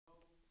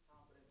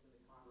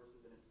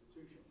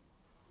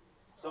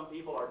some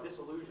people are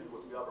disillusioned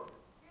with government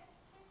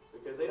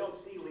because they don't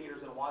see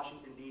leaders in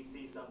Washington,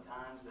 D.C.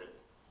 sometimes that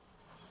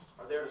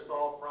are there to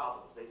solve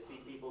problems. They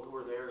see people who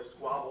are there to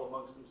squabble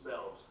amongst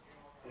themselves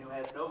and who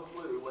have no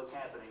clue what's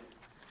happening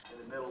in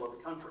the middle of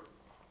the country.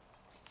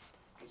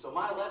 And so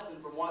my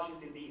lesson from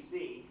Washington,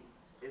 D.C.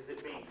 is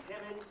that being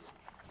timid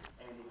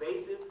and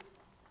evasive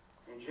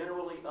and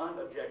generally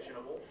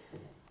unobjectionable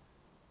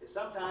is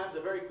sometimes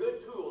a very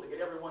good tool to get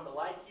everyone to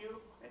like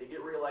you and to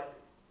get reelected.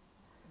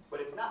 But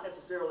it's not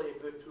necessarily a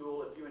good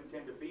tool if you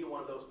intend to be one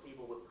of those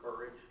people with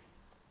courage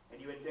and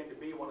you intend to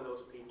be one of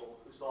those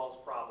people who solves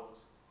problems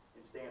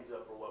and stands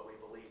up for what we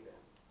believe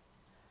in.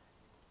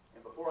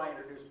 And before I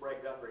introduce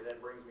Brett Guthrie,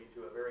 that brings me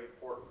to a very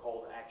important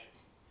call to action.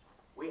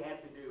 We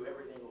have to do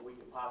everything that we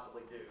can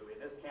possibly do in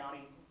this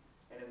county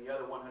and in the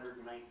other 119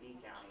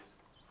 counties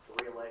to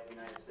re-elect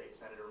United States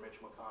Senator Mitch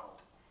McConnell.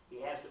 He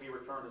has to be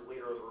returned as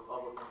leader of the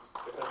Republicans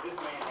because this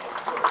man has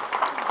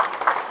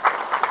courage.